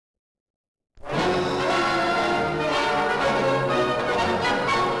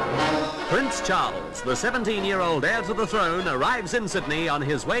Prince Charles, the 17-year-old heir to the throne, arrives in Sydney on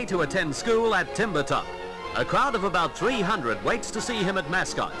his way to attend school at Timbertop. A crowd of about 300 waits to see him at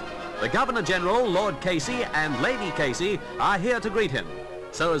Mascot. The Governor-General, Lord Casey, and Lady Casey are here to greet him.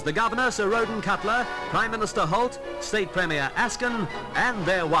 So is the Governor, Sir Roden Cutler, Prime Minister Holt, State Premier Askin, and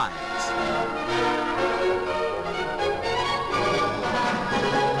their wives.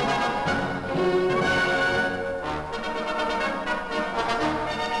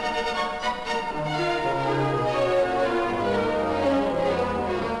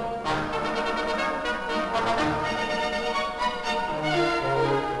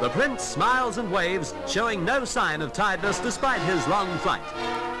 The Prince smiles and waves, showing no sign of tiredness despite his long flight.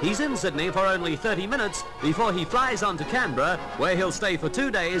 He's in Sydney for only 30 minutes before he flies on to Canberra, where he'll stay for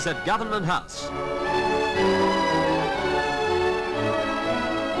 2 days at Government House.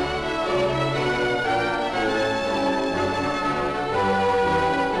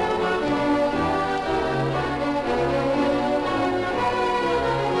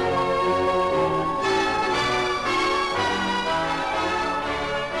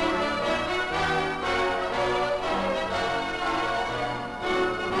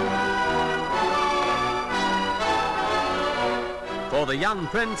 For the young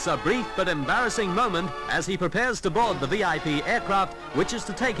prince, a brief but embarrassing moment as he prepares to board the VIP aircraft which is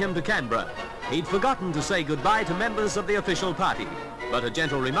to take him to Canberra. He'd forgotten to say goodbye to members of the official party, but a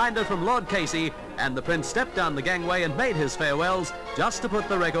gentle reminder from Lord Casey, and the prince stepped down the gangway and made his farewells just to put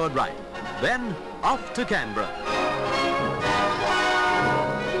the record right. Then, off to Canberra.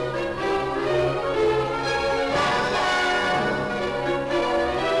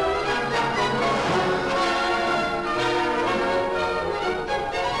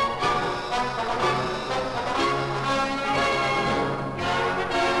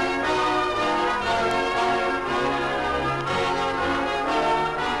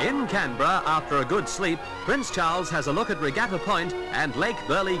 In Canberra, after a good sleep, Prince Charles has a look at Regatta Point and Lake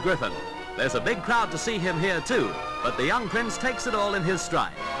Burley Griffen. There's a big crowd to see him here too, but the young prince takes it all in his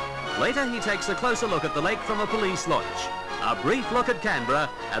stride. Later he takes a closer look at the lake from a police launch. A brief look at Canberra,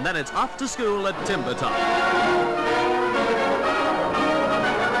 and then it's off to school at Timbertop.